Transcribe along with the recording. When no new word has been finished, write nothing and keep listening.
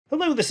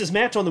Hello, this is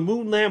Matt on the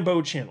Moon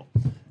Lambo channel.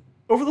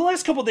 Over the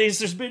last couple days,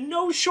 there's been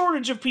no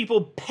shortage of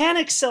people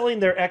panic selling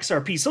their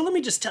XRP. So let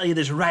me just tell you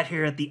this right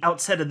here at the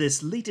outset of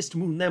this latest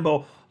Moon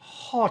Lambo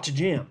hot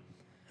jam.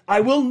 I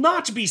will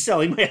not be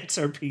selling my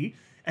XRP.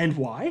 And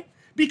why?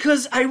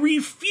 Because I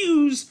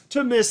refuse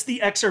to miss the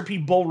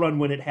XRP bull run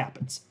when it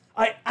happens.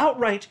 I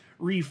outright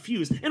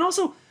refuse. And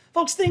also,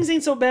 folks, things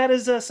ain't so bad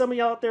as some of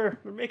y'all out there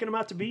are making them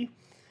out to be.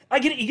 I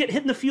get it. You get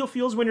hit in the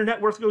feels when your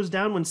net worth goes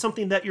down, when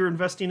something that you're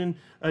investing in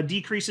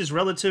decreases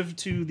relative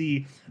to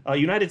the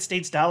United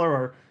States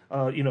dollar,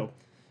 or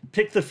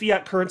pick the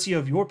fiat currency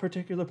of your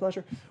particular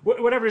pleasure,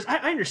 whatever it is.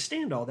 I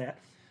understand all that,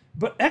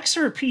 but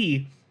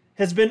XRP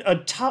has been a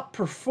top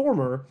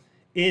performer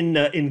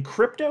in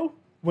crypto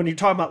when you're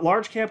talking about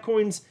large cap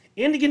coins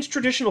and against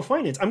traditional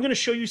finance. I'm going to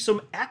show you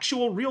some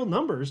actual real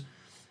numbers.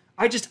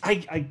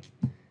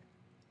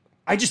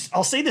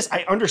 I'll say this,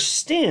 I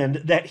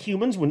understand that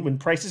humans, when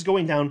price is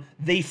going down,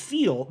 they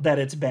feel that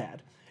it's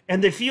bad.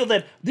 And they feel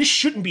that this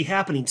shouldn't be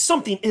happening.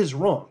 Something is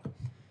wrong.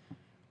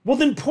 Well,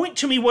 then point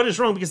to me what is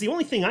wrong, because the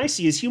only thing I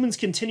see is humans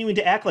continuing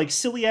to act like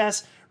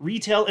silly-ass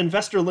retail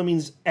investor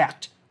lemmings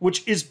act,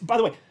 which is, by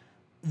the way,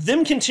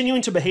 them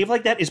continuing to behave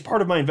like that is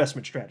part of my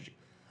investment strategy.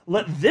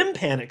 Let them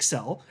panic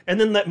sell, and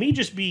then let me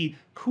just be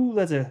cool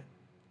as a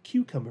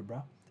cucumber,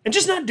 bro. And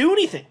just not do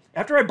anything.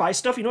 After I buy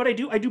stuff, you know what I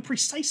do? I do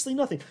precisely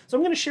nothing. So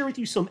I'm going to share with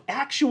you some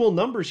actual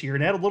numbers here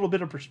and add a little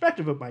bit of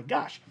perspective, but my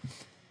gosh.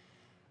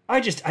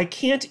 I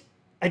can't,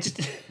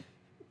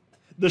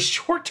 the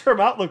short-term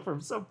outlook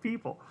from some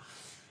people.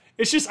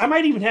 It's just, I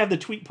might even have the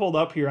tweet pulled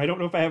up here. I don't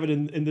know if I have it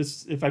in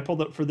this, if I pulled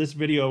up for this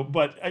video,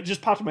 but it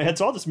just popped in my head,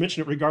 so I'll just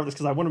mention it regardless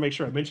because I want to make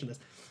sure I mention this.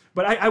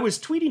 But I was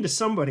tweeting to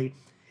somebody,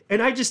 and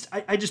I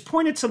just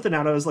pointed something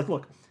out. I was like,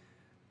 look,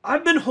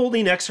 I've been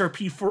holding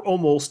XRP for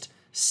almost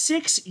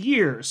 6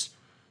 years.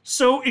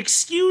 So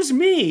excuse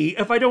me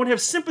if I don't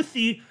have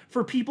sympathy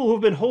for people who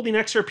have been holding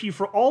XRP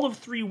for all of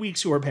 3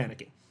 weeks who are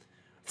panicking.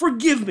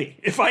 Forgive me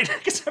if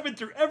because I've been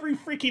through every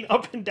freaking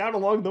up and down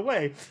along the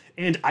way,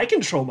 and I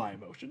control my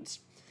emotions.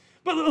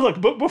 But look,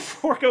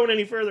 before going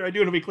any further, I do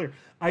want to be clear.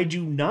 I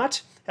do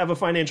not have a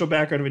financial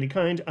background of any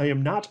kind. I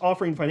am not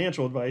offering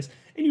financial advice,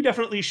 and you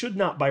definitely should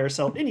not buy or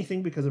sell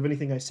anything because of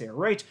anything I say or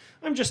write.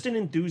 I'm just an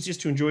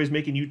enthusiast who enjoys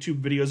making YouTube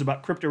videos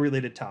about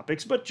crypto-related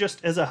topics, but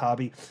just as a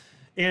hobby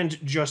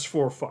and just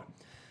for fun.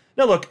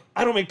 Now look,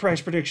 I don't make price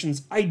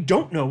predictions. I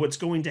don't know what's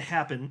going to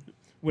happen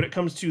when it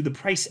comes to the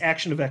price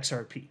action of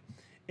XRP.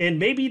 And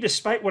maybe,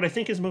 despite what I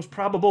think is most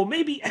probable,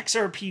 maybe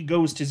XRP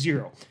goes to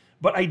zero.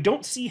 But I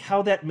don't see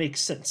how that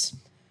makes sense.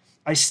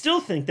 I still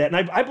think that,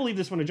 and I believe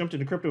this when I jumped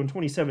into crypto in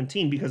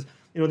 2017, because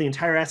the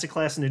entire asset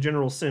class in a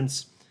general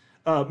sense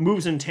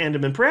moves in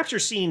tandem, and perhaps you're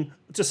seeing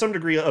to some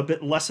degree a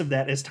bit less of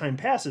that as time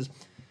passes.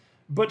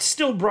 But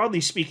still, broadly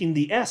speaking,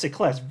 the asset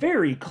class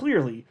very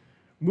clearly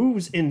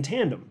moves in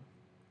tandem.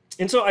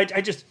 And so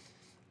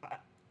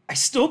I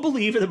still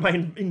believe that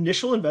my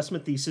initial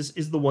investment thesis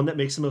is the one that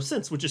makes the most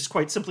sense, which is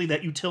quite simply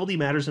that utility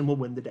matters and will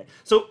win the day.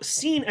 So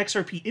seeing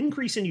XRP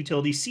increase in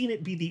utility, seeing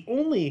it be the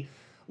only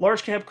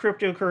large cap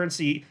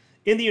cryptocurrency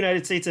in the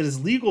United States that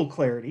is legal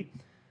clarity,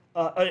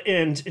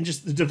 and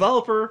just the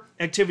developer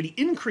activity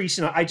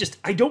increasing, I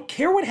don't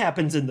care what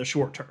happens in the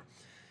short term.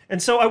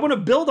 And so I want to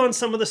build on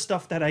some of the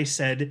stuff that I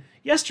said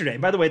yesterday.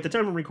 By the way, at the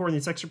time I'm recording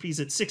this, XRP is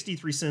at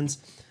 63 cents.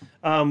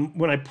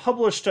 When I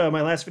published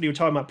my last video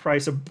talking about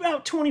price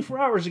about 24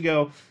 hours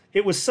ago,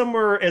 it was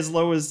somewhere as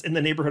low as in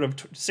the neighborhood of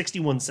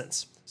 61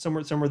 cents,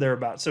 somewhere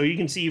thereabouts. So you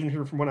can see even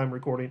here from when I'm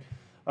recording,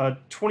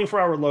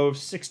 24-hour low of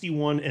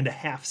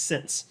 61.5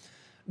 cents.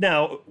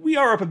 Now, we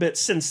are up a bit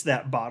since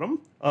that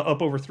bottom,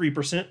 up over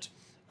 3%.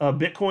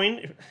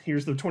 Bitcoin,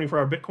 here's the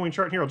 24-hour Bitcoin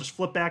chart here. I'll just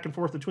flip back and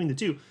forth between the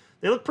two.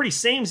 They look pretty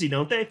samey,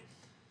 don't they?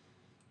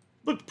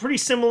 Look pretty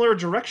similar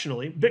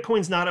directionally.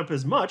 Bitcoin's not up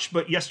as much,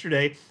 but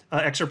yesterday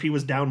XRP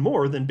was down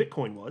more than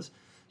Bitcoin was.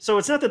 So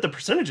it's not that the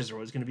percentages are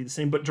always going to be the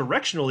same, but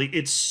directionally,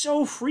 it's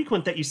so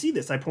frequent that you see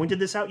this. I pointed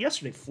this out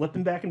yesterday,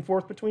 flipping back and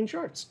forth between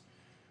charts.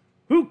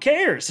 Who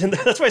cares? And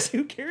that's why I say,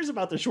 who cares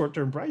about the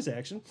short-term price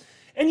action?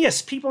 And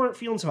yes, people aren't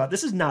feeling so hot.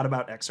 This is not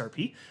about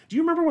XRP. Do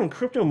you remember when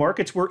crypto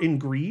markets were in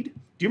greed?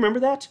 Do you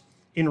remember that?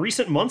 In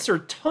recent months, or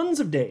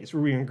tons of days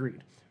were we in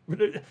greed?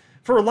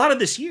 For a lot of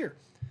this year.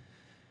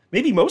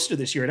 Maybe most of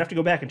this year. I'd have to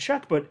go back and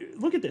check, but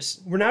look at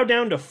this. We're now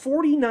down to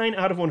 49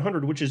 out of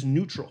 100, which is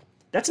neutral.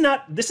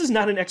 This is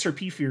not an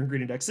XRP fear and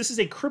greed index. This is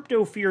a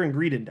crypto fear and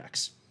greed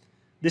index.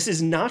 This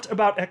is not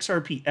about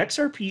XRP.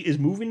 XRP is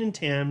moving in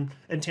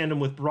tandem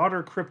with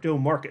broader crypto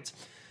markets.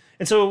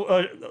 And so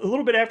a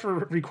little bit after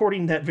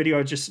recording that video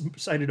I just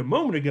cited a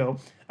moment ago,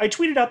 I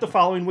tweeted out the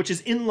following, which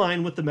is in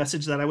line with the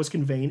message that I was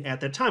conveying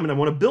at that time, and I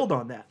want to build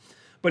on that.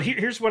 But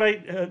here's what I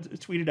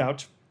tweeted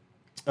out.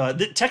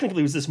 Technically,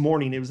 it was this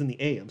morning. It was in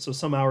the AM, so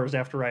some hours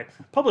after I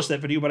published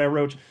that video, but I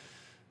wrote,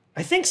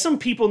 I think some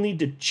people need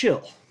to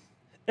chill.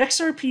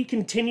 XRP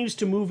continues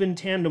to move in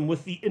tandem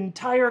with the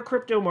entire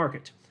crypto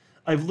market.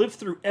 I've lived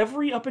through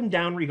every up and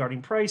down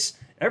regarding price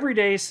every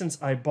day since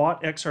I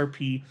bought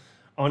XRP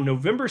on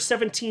November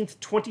 17th,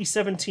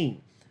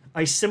 2017.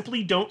 I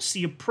simply don't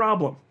see a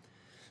problem.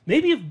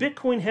 Maybe if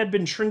Bitcoin had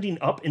been trending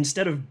up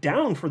instead of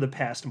down for the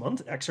past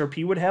month,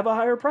 XRP would have a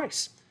higher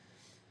price.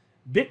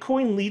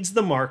 Bitcoin leads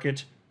the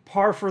market,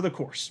 par for the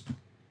course.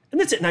 And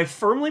that's it. And I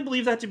firmly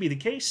believe that to be the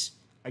case.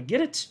 I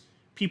get it.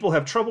 People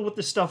have trouble with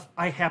this stuff.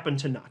 I happen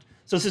to not.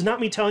 So this is not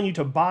me telling you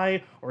to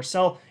buy or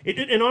sell.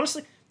 And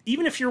honestly,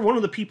 even if you're one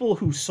of the people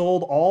who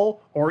sold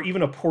all or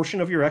even a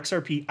portion of your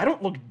XRP, I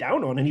don't look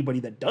down on anybody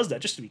that does that,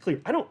 just to be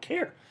clear. I don't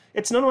care.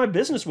 It's none of my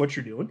business what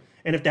you're doing.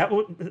 And if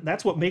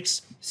that's what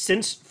makes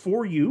sense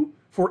for you,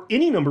 for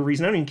any number of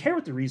reasons, I don't even care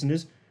what the reason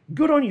is,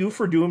 good on you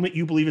for doing what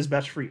you believe is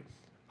best for you.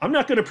 I'm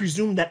not going to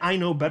presume that I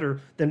know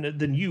better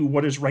than you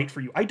what is right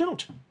for you. I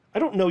don't. I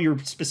don't know your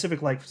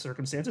specific life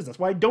circumstances. That's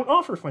why I don't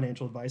offer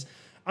financial advice.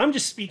 I'm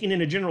just speaking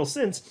in a general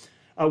sense,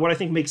 what I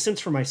think makes sense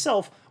for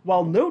myself,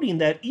 while noting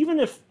that even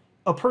if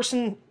a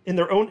person in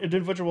their own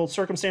individual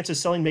circumstances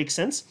selling makes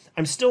sense,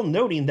 I'm still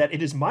noting that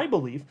it is my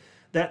belief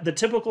that the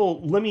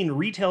typical lemming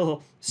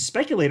retail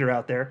speculator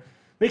out there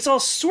makes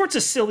all sorts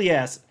of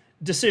silly-ass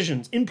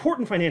decisions,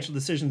 important financial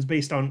decisions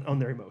based on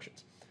their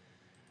emotions.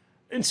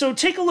 And so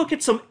take a look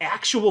at some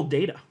actual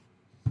data.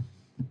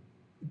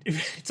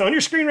 It's on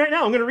your screen right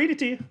now. I'm going to read it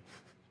to you.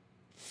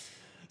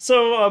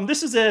 So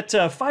this is at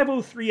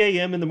 5:03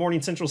 a.m. in the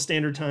morning Central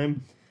Standard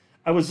Time.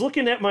 I was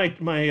looking at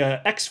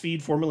my X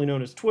feed, formerly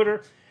known as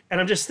Twitter, and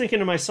I'm just thinking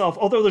to myself,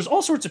 although there's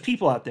all sorts of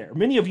people out there,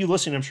 many of you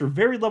listening, I'm sure,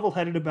 very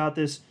level-headed about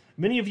this,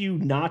 many of you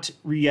not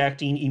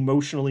reacting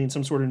emotionally in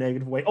some sort of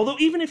negative way. Although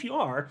even if you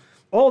are,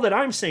 all that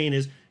I'm saying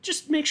is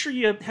just make sure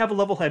you have a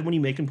level head when you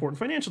make important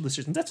financial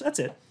decisions. That's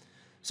it.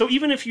 So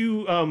even if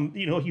you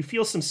you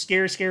feel some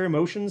scare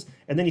emotions,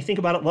 and then you think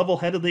about it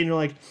level-headedly, and you're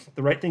like,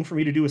 the right thing for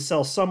me to do is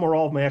sell some or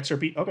all of my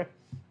XRP. Okay,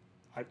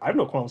 I have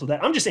no qualms with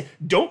that. I'm just saying,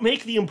 don't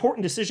make the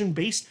important decision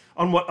based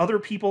on what other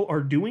people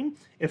are doing.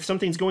 If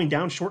something's going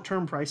down,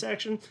 short-term price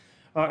action,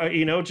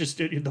 just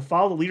the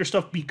follow the leader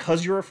stuff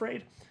because you're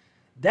afraid.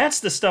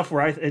 That's the stuff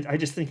where I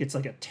just think it's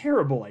like a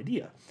terrible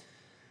idea.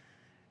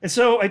 And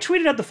so I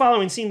tweeted out the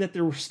following, seeing that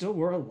there still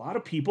were a lot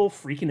of people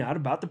freaking out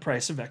about the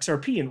price of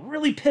XRP and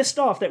really pissed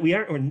off that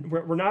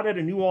we're not at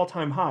a new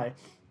all-time high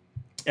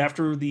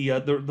after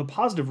the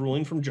positive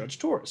ruling from Judge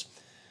Torres.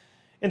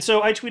 And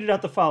so I tweeted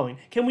out the following: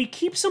 can we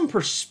keep some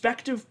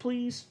perspective,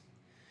 please?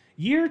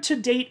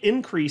 Year-to-date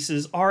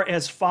increases are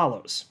as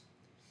follows.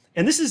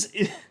 And this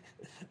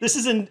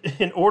is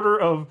in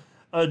order of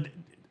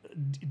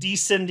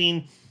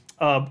descending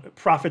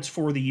profits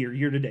for the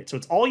year-to-date. So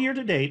it's all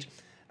year-to-date.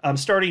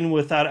 Starting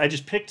with that, I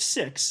just picked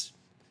 6.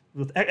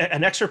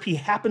 An XRP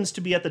happens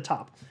to be at the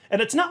top.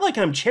 And it's not like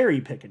I'm cherry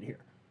picking here.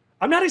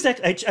 I'm not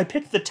exactly, I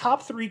picked the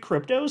top 3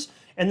 cryptos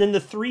and then the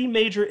 3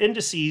 major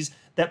indices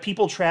that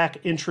people track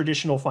in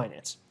traditional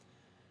finance.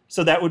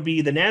 So that would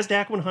be the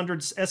NASDAQ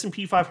 100,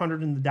 S&P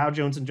 500, and the Dow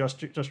Jones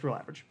Industrial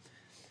Average.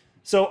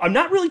 So I'm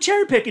not really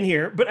cherry picking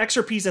here, but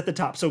XRP's at the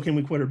top. So can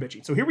we quit our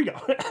bitching? So here we go.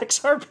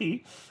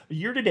 XRP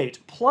year to date,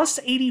 plus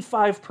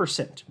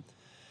 85%.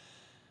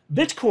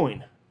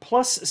 Bitcoin,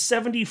 plus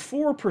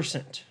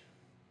 74%.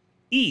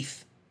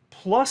 ETH,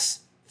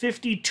 plus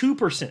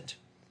 52%.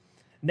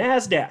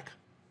 NASDAQ,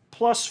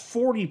 plus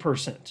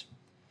 40%.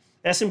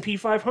 S&P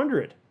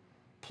 500,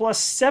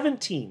 plus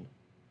 17%.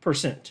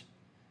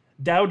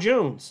 Dow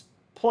Jones,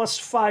 plus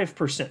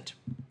 5%.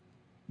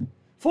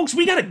 Folks,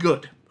 we got it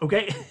good,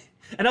 okay?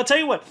 And I'll tell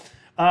you what,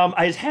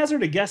 I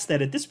hazard a guess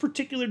that at this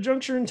particular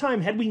juncture in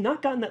time, had we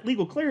not gotten that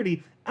legal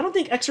clarity, I don't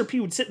think XRP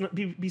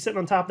would be sitting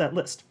on top of that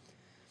list.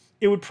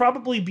 It would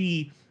probably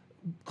be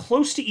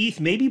close to ETH,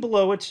 maybe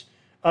below it.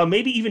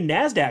 Maybe even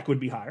NASDAQ would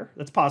be higher.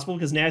 That's possible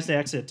because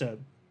NASDAQ's at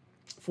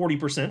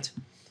 40%.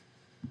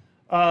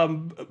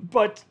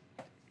 But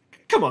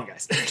come on,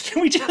 guys.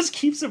 Can we just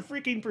keep some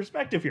freaking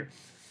perspective here?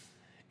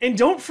 And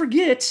don't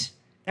forget,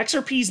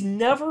 XRP's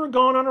never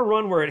gone on a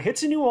run where it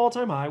hits a new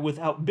all-time high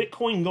without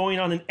Bitcoin going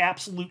on an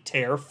absolute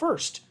tear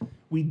first.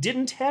 We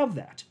didn't have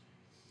that.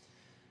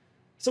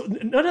 So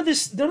none of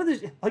this,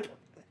 like,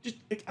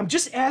 I'm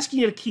just asking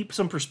you to keep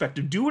some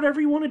perspective. Do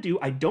whatever you want to do.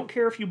 I don't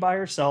care if you buy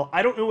or sell.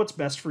 I don't know what's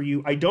best for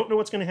you. I don't know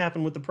what's going to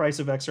happen with the price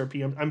of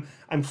XRP.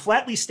 I'm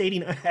flatly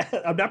stating,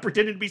 I'm not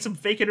pretending to be some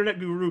fake internet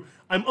guru.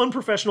 I'm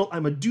unprofessional.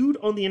 I'm a dude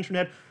on the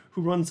internet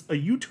who runs a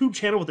YouTube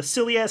channel with a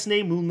silly-ass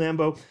name, Moon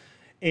Lambo,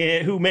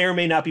 who may or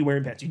may not be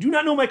wearing pants. You do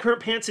not know my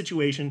current pants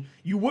situation.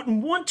 You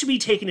wouldn't want to be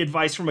taking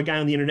advice from a guy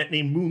on the internet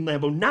named Moon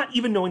Lambo, not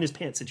even knowing his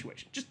pants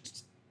situation.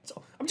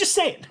 So I'm just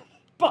saying.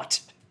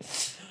 But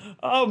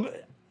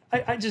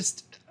I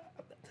just,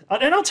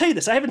 and I'll tell you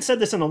this, I haven't said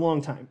this in a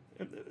long time,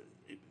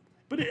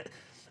 but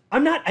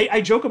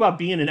I joke about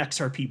being an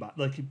XRP bot,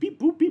 like beep,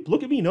 boop, beep,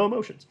 look at me, no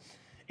emotions.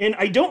 And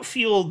I don't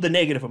feel the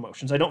negative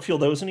emotions. I don't feel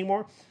those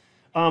anymore.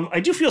 I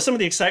do feel some of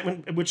the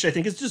excitement, which I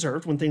think is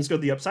deserved when things go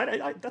to the upside.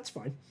 That's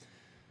fine.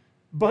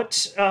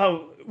 But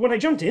when I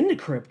jumped into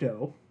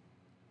crypto,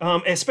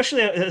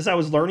 especially as I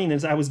was learning,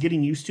 as I was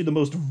getting used to the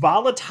most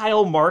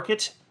volatile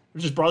market,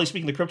 which is broadly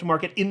speaking the crypto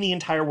market in the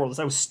entire world, as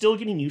I was still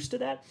getting used to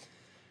that,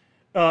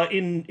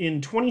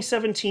 in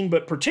 2017,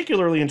 but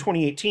particularly in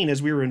 2018,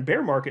 as we were in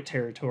bear market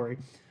territory,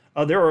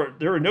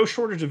 there are no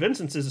shortage of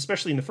instances,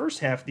 especially in the first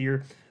half of the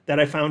year, that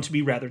I found to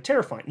be rather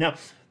terrifying. Now,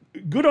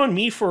 good on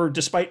me for,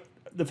 despite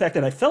the fact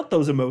that I felt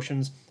those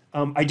emotions,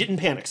 I didn't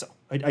panic sell.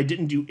 I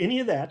didn't do any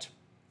of that.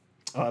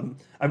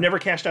 I've never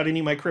cashed out any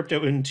of my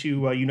crypto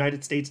into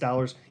United States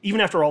dollars,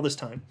 even after all this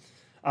time.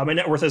 My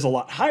net worth is a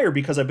lot higher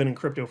because I've been in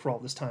crypto for all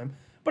this time,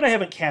 but I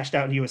haven't cashed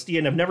out in USD,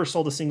 and I've never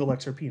sold a single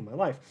XRP in my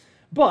life.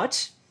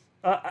 But,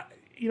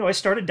 I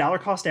started dollar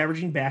cost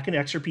averaging back in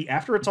XRP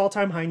after its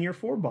all-time high near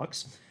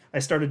 $4. I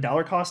started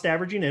dollar cost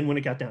averaging in when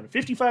it got down to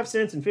 55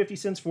 cents and 50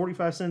 cents,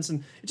 45 cents,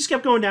 and it just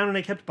kept going down, and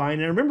I kept buying.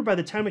 And I remember by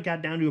the time it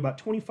got down to about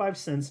 25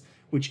 cents,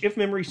 which, if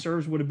memory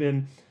serves, would have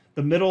been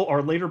the middle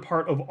or later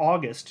part of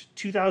August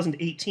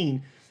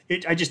 2018,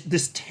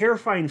 this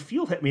terrifying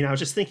feel hit me, and I was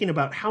just thinking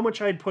about how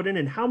much I had put in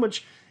and how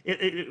much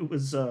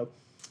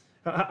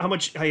how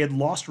much I had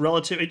lost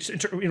relative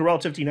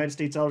to United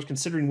States dollars,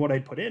 considering what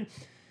I'd put in,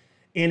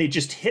 and it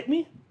just hit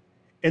me.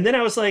 And then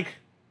I was like,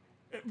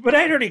 but I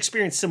had already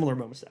experienced similar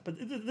moments to that. But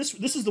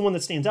this is the one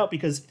that stands out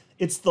because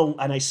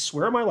and I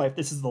swear on my life,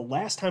 this is the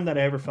last time that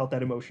I ever felt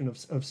that emotion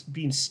of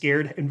being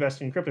scared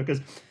investing in crypto.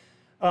 Because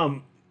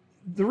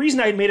the reason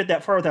I had made it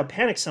that far without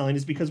panic selling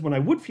is because when I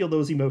would feel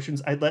those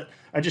emotions, I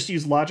just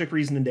use logic,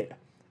 reason, and data.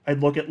 I'd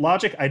look at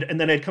logic, and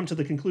then I'd come to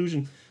the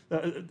conclusion.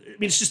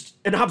 It's just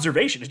an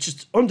observation. It's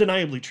just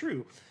undeniably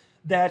true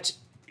that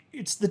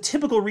it's the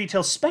typical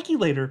retail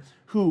speculator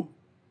who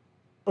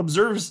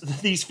observes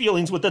these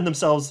feelings within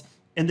themselves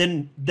and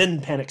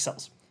then panic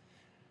sells.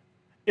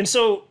 And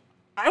so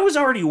I was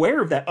already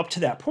aware of that up to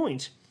that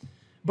point,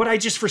 but I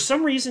just, for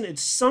some reason, it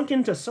sunk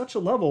into such a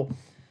level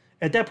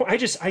at that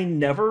point. I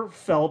never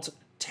felt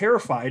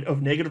terrified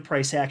of negative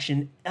price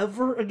action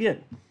ever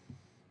again.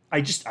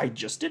 I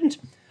just didn't.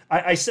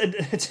 I said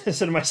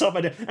to myself,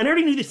 and I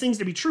already knew these things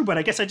to be true, but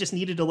I guess I just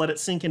needed to let it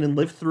sink in and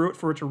live through it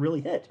for it to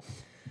really hit.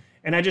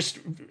 And I just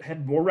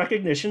had more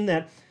recognition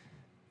that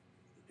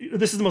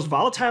this is the most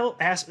volatile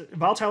asset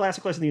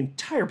class on the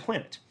entire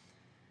planet.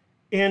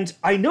 And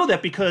I know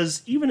that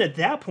because even at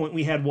that point,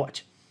 we had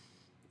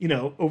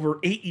over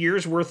 8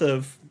 years worth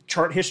of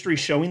chart history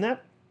showing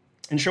that,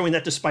 and showing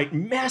that despite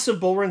massive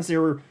bull runs,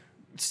 there were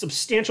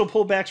substantial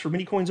pullbacks for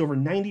many coins over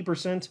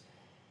 90%,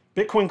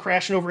 Bitcoin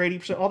crashing over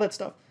 80%, all that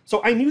stuff.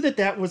 So I knew that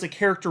that was a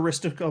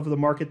characteristic of the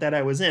market that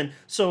I was in.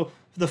 So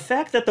the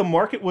fact that the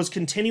market was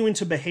continuing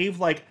to behave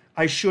like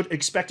I should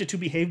expect it to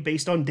behave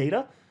based on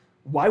data,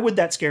 why would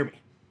that scare me?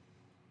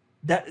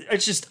 I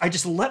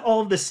just let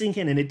all of this sink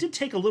in, and it did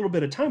take a little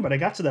bit of time, but I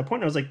got to that point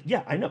and I was like,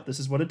 yeah, I know this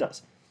is what it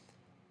does.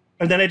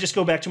 And then I just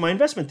go back to my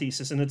investment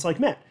thesis, and it's like,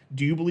 Matt,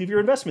 do you believe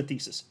your investment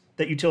thesis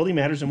that utility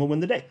matters and will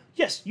win the day?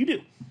 Yes, you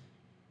do.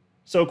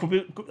 So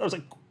I was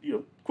like,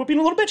 quit being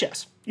a little bitch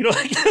ass.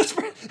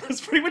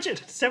 That's pretty much it.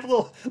 Just have a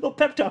little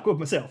pep talk with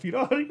myself.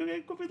 Quit being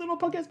a little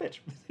punk ass bitch.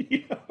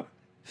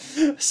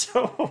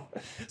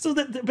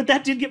 But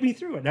that did get me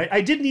through it.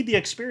 I did need the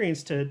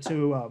experience to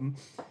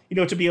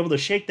be able to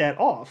shake that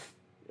off.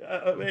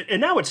 And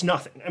now it's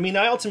nothing. I mean,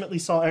 I ultimately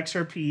saw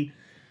XRP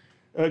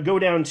go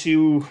down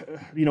to,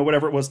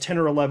 whatever it was, 10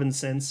 or 11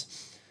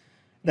 cents.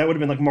 That would have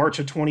been like March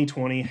of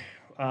 2020.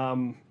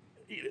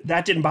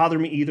 That didn't bother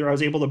me either. I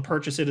was able to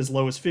purchase it as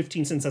low as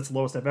 15 cents. That's the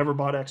lowest I've ever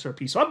bought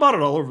XRP. So I bought it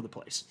all over the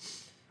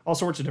place. All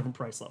sorts of different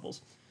price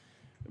levels.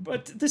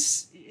 But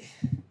this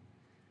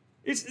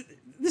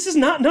is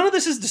not, none of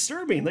this is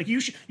disturbing. Like you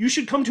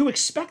should come to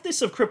expect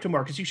this of crypto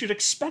markets. You should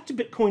expect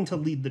Bitcoin to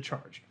lead the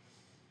charge.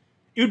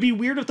 It would be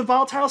weird if the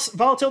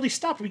volatility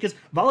stopped, because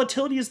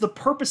volatility is the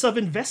purpose of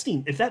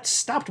investing. If that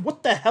stopped,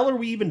 what the hell are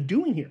we even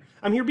doing here?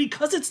 I'm here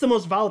because it's the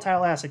most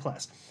volatile asset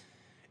class.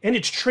 And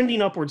it's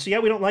trending upwards. So yeah,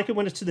 we don't like it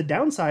when it's to the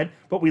downside,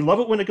 but we love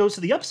it when it goes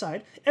to the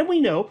upside. And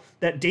we know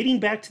that dating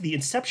back to the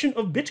inception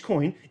of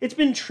Bitcoin, it's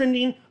been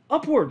trending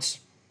upwards.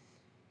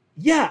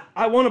 Yeah,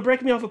 I want to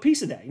break me off a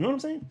piece of that. You know what I'm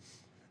saying?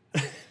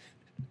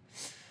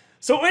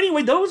 So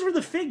anyway, those were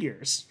the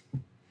figures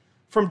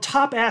from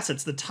top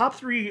assets, the top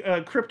three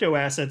crypto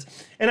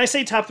assets. And I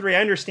say top three,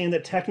 I understand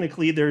that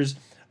technically there's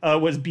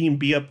was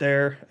BNB up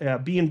there.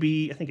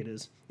 BNB, I think it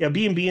is. Yeah,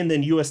 BNB and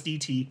then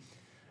USDT.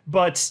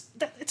 But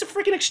it's a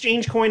freaking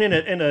exchange coin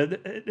and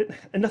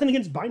nothing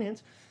against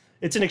Binance.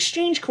 It's an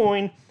exchange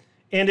coin,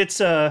 and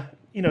it's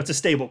it's a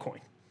stable coin.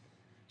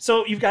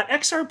 So you've got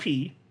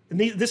XRP, and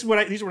these are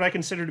what I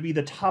consider to be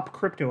the top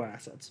crypto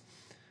assets: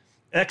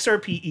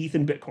 XRP, ETH,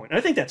 and Bitcoin. And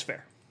I think that's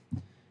fair.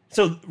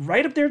 So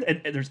right up there,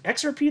 there's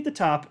XRP at the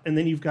top, and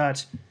then you've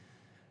got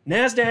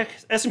NASDAQ,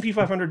 S&P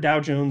 500, Dow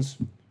Jones.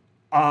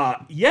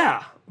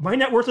 Yeah, my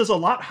net worth is a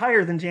lot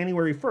higher than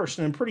January 1st,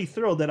 and I'm pretty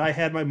thrilled that I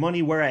had my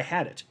money where I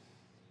had it.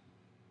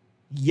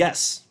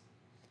 Yes.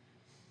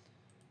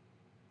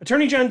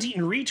 Attorney John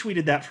Deaton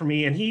retweeted that for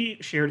me, and he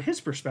shared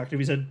his perspective.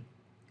 He said,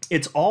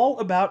 "It's all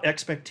about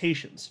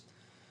expectations.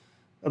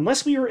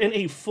 Unless we are in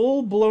a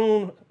full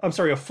bull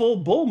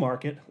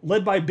market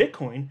led by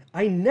Bitcoin,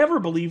 I never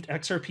believed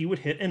XRP would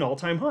hit an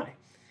all-time high,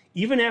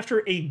 even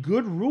after a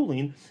good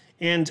ruling."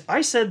 And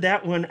I said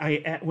that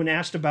when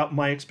asked about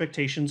my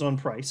expectations on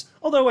price,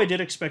 although I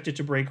did expect it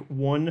to break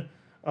 $1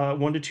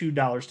 to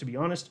 $2, to be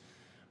honest.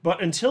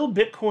 But until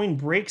Bitcoin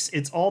breaks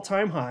its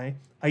all-time high,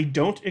 I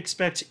don't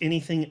expect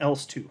anything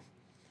else to.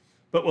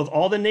 But with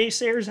all the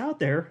naysayers out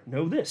there,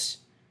 know this.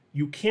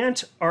 You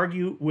can't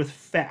argue with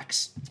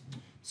facts.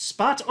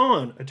 Spot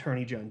on,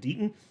 Attorney John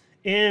Deaton.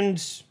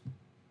 And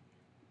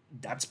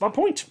that's my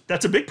point.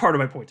 That's a big part of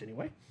my point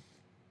anyway.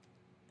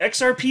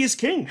 XRP is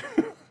king.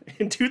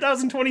 In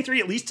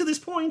 2023, at least to this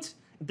point,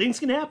 things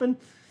can happen.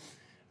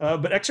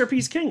 But XRP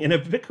is king. And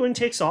if Bitcoin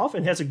takes off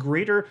and has a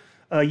greater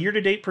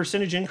year-to-date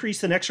percentage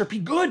increase than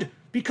XRP, good.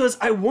 Because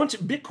I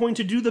want Bitcoin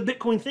to do the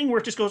Bitcoin thing where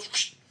it just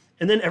goes,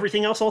 and then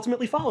everything else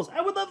ultimately follows.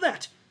 I would love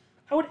that.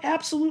 I would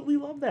absolutely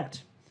love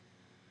that.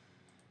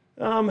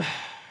 And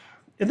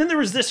then there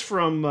was this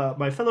from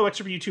my fellow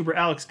XRP YouTuber,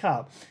 Alex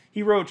Cobb.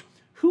 He wrote,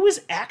 who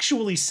is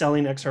actually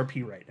selling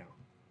XRP right now?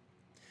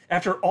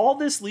 After all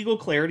this legal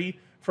clarity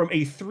from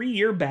a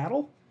 3-year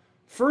battle,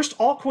 first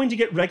altcoin to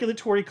get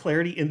regulatory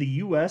clarity in the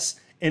US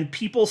and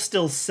people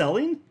still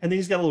selling, and then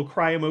he's got a little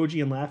cry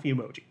emoji and laughy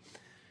emoji.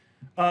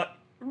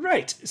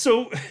 Right.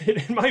 So,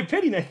 in my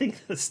opinion, I think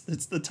it's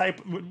the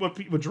type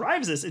what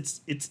drives this.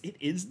 It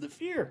is the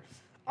fear.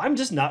 I'm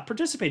just not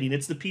participating.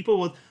 It's the people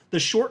with the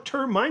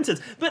short-term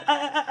mindsets. But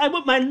I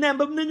want my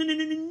Lambo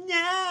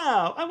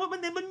now. I want my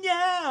Lambo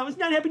now. It's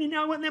not happening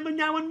now. I want Lambo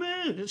now and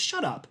move.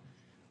 Shut up,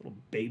 little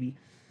baby.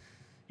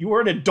 You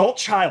are an adult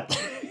child.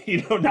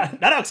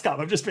 Not Alex Cobb.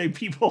 I'm just saying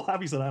people,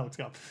 obviously not Alex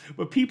Cobb.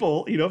 But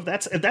people, if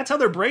that's how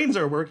their brains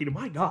are working,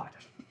 my God.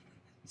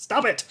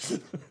 Stop it.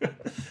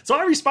 So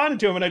I responded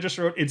to him and I just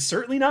wrote, it's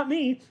certainly not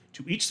me.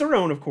 To each their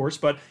own, of course.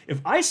 But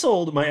if I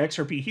sold my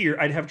XRP here,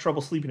 I'd have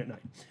trouble sleeping at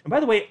night. And by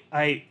the way,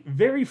 I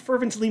very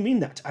fervently mean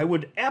that. I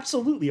would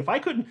absolutely,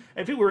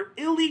 if it were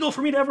illegal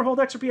for me to ever hold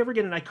XRP ever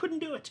again and I couldn't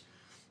do it,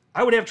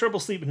 I would have trouble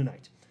sleeping at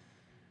night.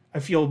 I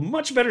feel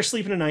much better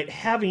sleeping at night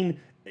having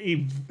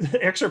a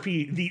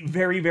XRP, the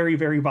very, very,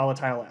 very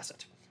volatile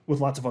asset with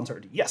lots of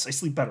uncertainty. Yes, I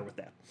sleep better with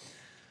that.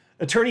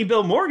 Attorney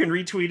Bill Morgan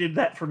retweeted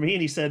that for me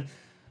and he said,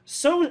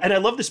 and I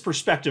love this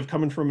perspective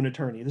coming from an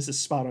attorney. This is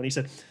spot on. He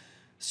said,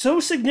 so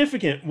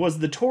significant was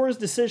the Torah's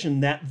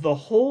decision that the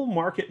whole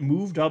market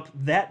moved up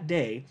that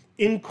day,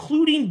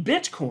 including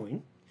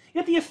Bitcoin,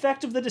 yet the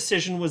effect of the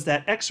decision was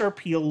that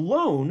XRP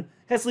alone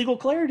has legal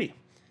clarity.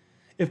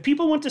 If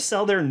people want to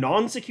sell their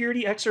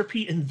non-security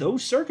XRP in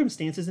those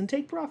circumstances and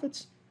take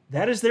profits,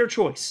 that is their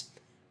choice.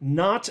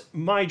 Not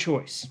my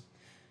choice.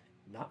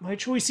 Not my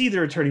choice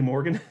either, Attorney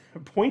Morgan.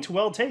 Point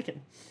well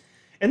taken.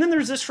 And then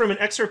there's this from an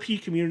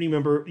XRP community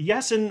member,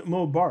 Yasin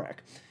Mubarak.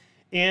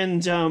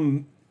 And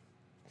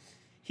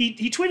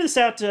he tweeted this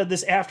out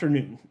this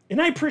afternoon.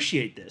 And I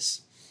appreciate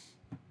this.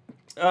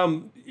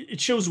 It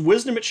shows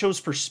wisdom. It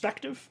shows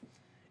perspective.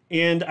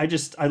 And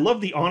I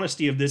love the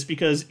honesty of this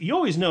because you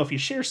always know if you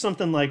share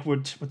something like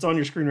what's on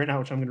your screen right now,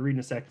 which I'm going to read in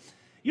a sec,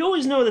 you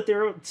always know that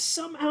there are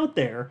some out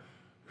there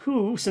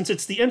who, since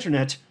it's the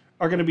internet,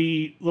 are going to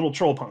be little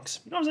troll punks.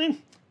 You know what I'm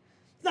saying?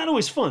 Not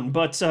always fun,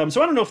 but so I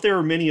don't know if there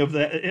are many of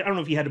that. I don't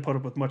know if you had to put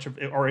up with much of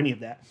it or any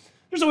of that.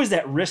 There's always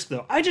that risk,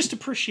 though. I just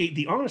appreciate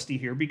the honesty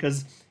here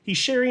because he's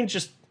sharing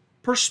just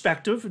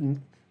perspective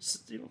and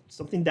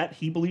something that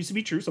he believes to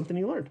be true, something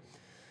he learned.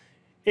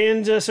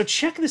 And so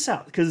check this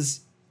out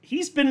because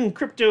he's been in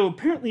crypto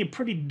apparently a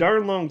pretty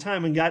darn long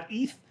time and got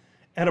ETH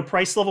at a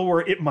price level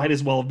where it might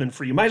as well have been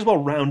free. You might as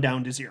well round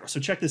down to zero. So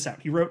check this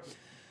out. He wrote,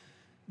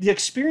 the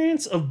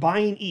experience of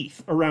buying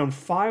ETH around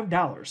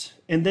 $5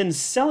 and then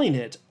selling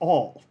it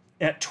all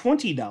at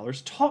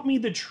 $20 taught me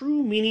the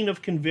true meaning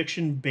of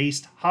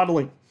conviction-based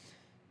hodling.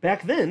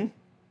 Back then,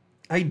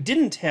 I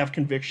didn't have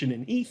conviction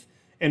in ETH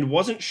and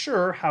wasn't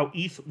sure how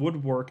ETH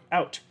would work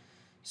out.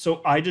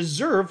 So I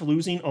deserve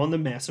losing on the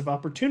massive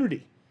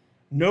opportunity.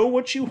 Know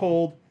what you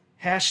hold,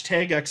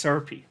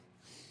 #XRP.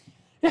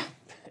 Yeah,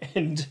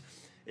 and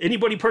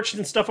anybody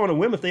purchasing stuff on a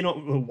whim, if they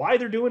don't know why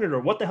they're doing it or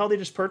what the hell they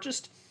just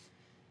purchased,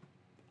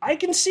 I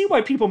can see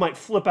why people might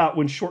flip out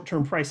when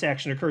short-term price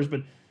action occurs,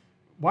 but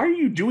why are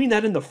you doing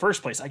that in the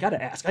first place? I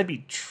gotta ask.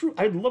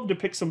 I'd love to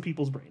pick some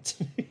people's brains.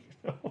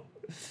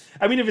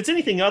 I mean, if it's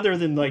anything other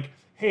than like,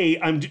 hey,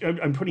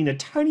 I'm putting a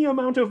tiny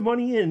amount of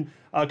money in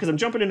because I'm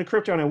jumping into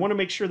crypto and I want to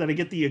make sure that I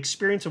get the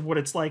experience of what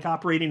it's like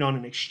operating on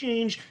an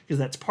exchange because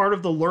that's part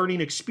of the learning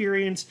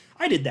experience.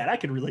 I did that. I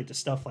could relate to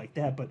stuff like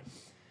that. But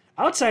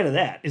outside of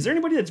that, is there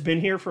anybody that's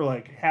been here for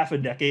like half a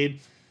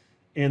decade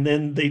and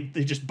then they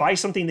just buy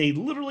something they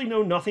literally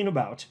know nothing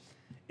about,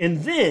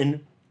 and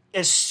then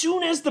as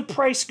soon as the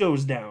price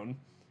goes down,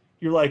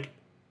 you're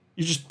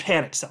just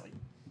panic selling?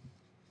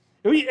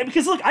 I mean,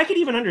 because look, I could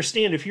even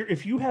understand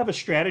if you have a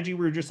strategy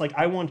where you're just like,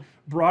 I want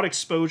broad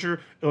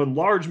exposure on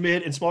large,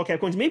 mid, and small cap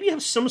coins, maybe you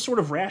have some sort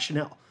of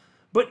rationale.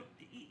 But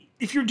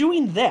if you're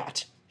doing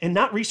that and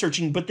not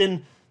researching, but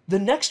then the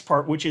next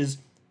part, which is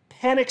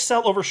panic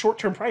sell over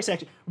short-term price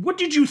action, what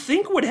did you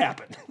think would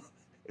happen?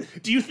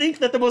 Do you think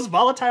that the most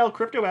volatile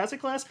crypto asset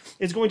class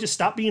is going to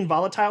stop being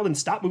volatile and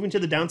stop moving to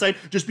the downside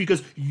just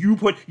because you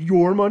put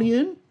your money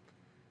in?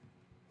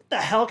 What the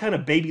hell kind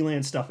of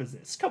babyland stuff is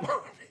this? Come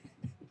on.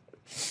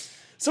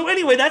 So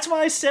anyway, that's why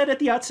I said at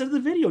the outset of the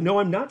video, no,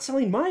 I'm not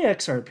selling my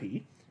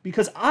XRP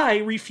because I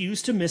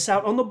refuse to miss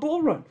out on the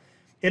bull run.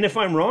 And if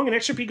I'm wrong and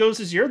XRP goes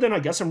to zero, then I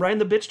guess I'm riding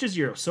the bitch to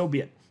zero. So be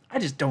it. I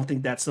just don't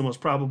think that's the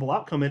most probable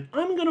outcome, and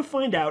I'm going to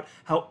find out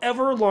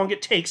however long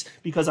it takes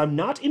because I'm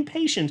not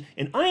impatient,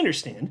 and I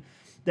understand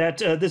that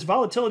this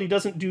volatility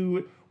doesn't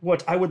do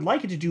what I would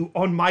like it to do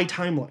on my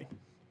timeline,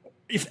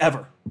 if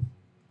ever.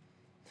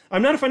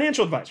 I'm not a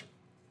financial advisor.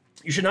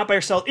 You should not buy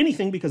or sell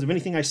anything because of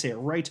anything I say or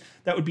write.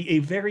 That would be a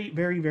very,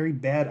 very, very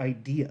bad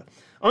idea.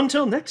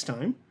 Until next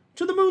time,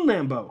 to the moon,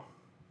 Lambo.